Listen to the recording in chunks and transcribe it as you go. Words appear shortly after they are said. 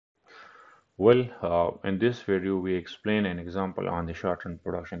In this video, we explain an example on the short-run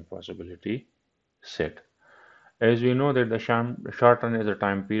production possibility set. As we know that the short-run is a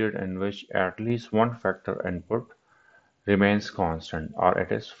time period in which at least one factor input remains constant or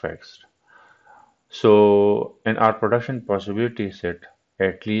it is fixed. So in our production possibility set,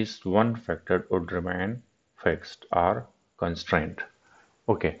 at least one factor would remain fixed or constrained.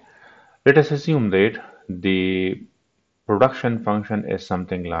 Okay, let us assume that the production function is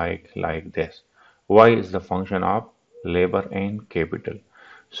something like this. Y is the function of labor and capital.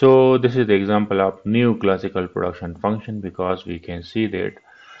 So this is the example of new classical production function because we can see that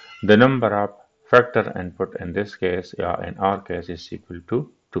the number of factor input in this case, in our case, is equal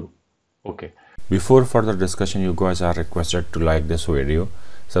to 2. Okay. Before further discussion, you guys are requested to like this video,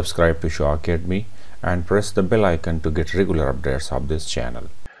 subscribe to Shah Academy, and press the bell icon to get regular updates of this channel.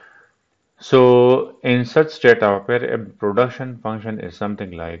 So in such state of where a production function is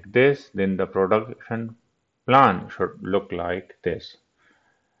something like this, then the production plan should look like this.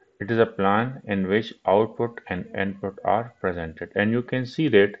 It is a plan in which output and input are presented, and you can see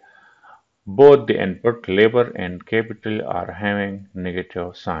that both the input labor and capital are having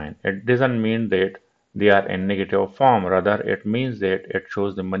negative sign. It doesn't mean that they are in negative form, rather it means that it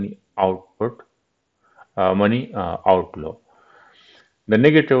shows the money output, money outflow. The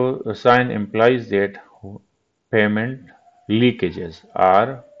negative sign implies that payment leakages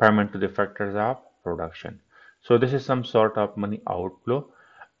are payment to the factors of production. So this is some sort of money outflow,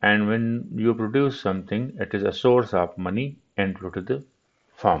 and when you produce something, it is a source of money inflow to the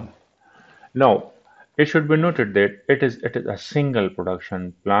firm. Now, it should be noted that it is a single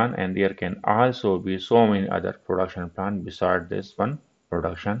production plan, and there can also be so many other production plan beside this one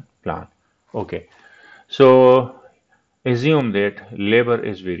production plan. Okay, so assume that labor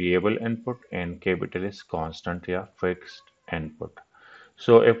is variable input and capital is constant or fixed input.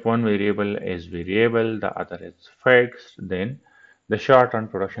 So if one variable is variable, the other is fixed, then the short-run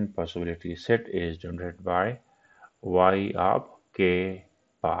production possibility set is generated by y of k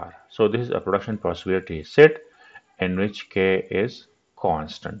bar. So this is a production possibility set in which k is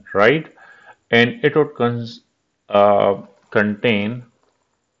constant, right? And it would contain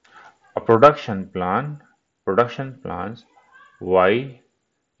a production plans, Y,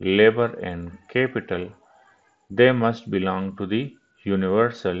 labor and capital, they must belong to the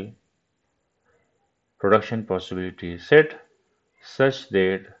universal production possibility set such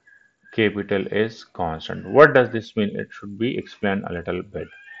that capital is constant. What does this mean? It should be explained a little bit.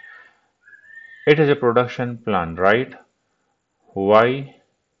 It is a production plan, right? Y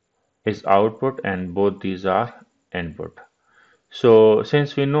is output and both these are input. So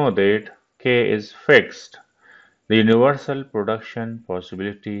since we know that K is fixed, the universal production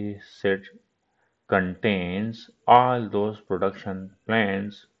possibility set contains all those production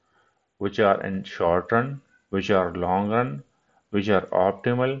plans which are in short run, which are long run, which are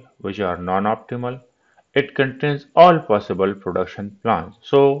optimal, which are non-optimal. It contains all possible production plans.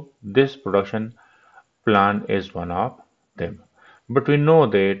 So this production plan is one of them. But we know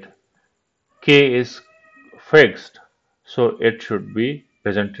that K is fixed, so it should be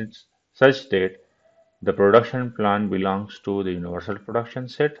presented such that the production plan belongs to the universal production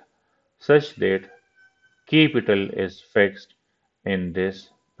set such that capital is fixed in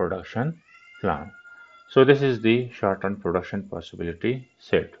this production plan. So this is the short-run production possibility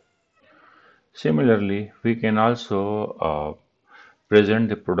set. Similarly, we can also present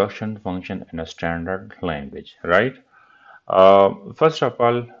the production function in a standard language, right? First of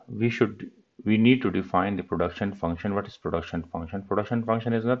all, we need to define the production function. What is production function? Production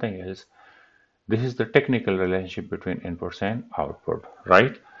function is nothing else. This is the technical relationship between inputs and output,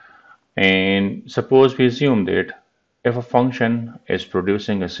 right? And suppose we assume that if a function is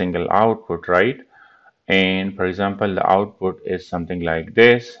producing a single output, right? And for example, the output is something like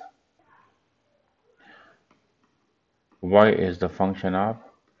this. Y is the function of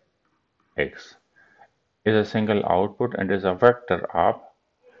x. Is a single output and is a vector of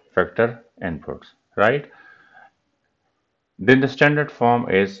factor inputs, right? Then the standard form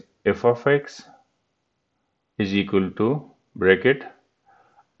is f of x is equal to bracket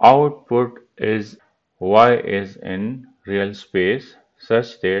output is y is in real space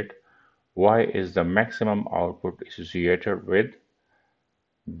such that y is the maximum output associated with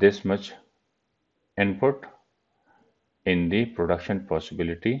this much input in the production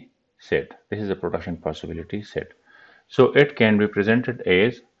possibility set. This is a production possibility set. So it can be presented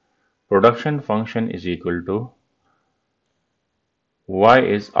as production function is equal to y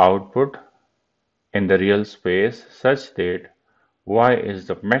is output in the real space such that y is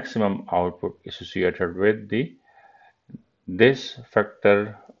the maximum output associated with this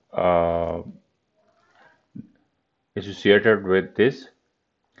factor uh, associated with this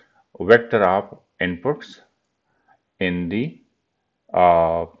vector of inputs in the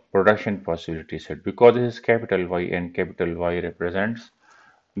production possibility set, because this is capital Y and capital Y represents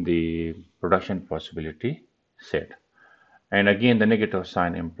the production possibility set. And again, the negative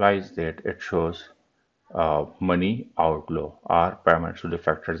sign implies that it shows money outflow or payments to the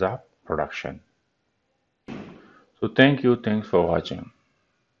factors of production. So thank you. Thanks for watching.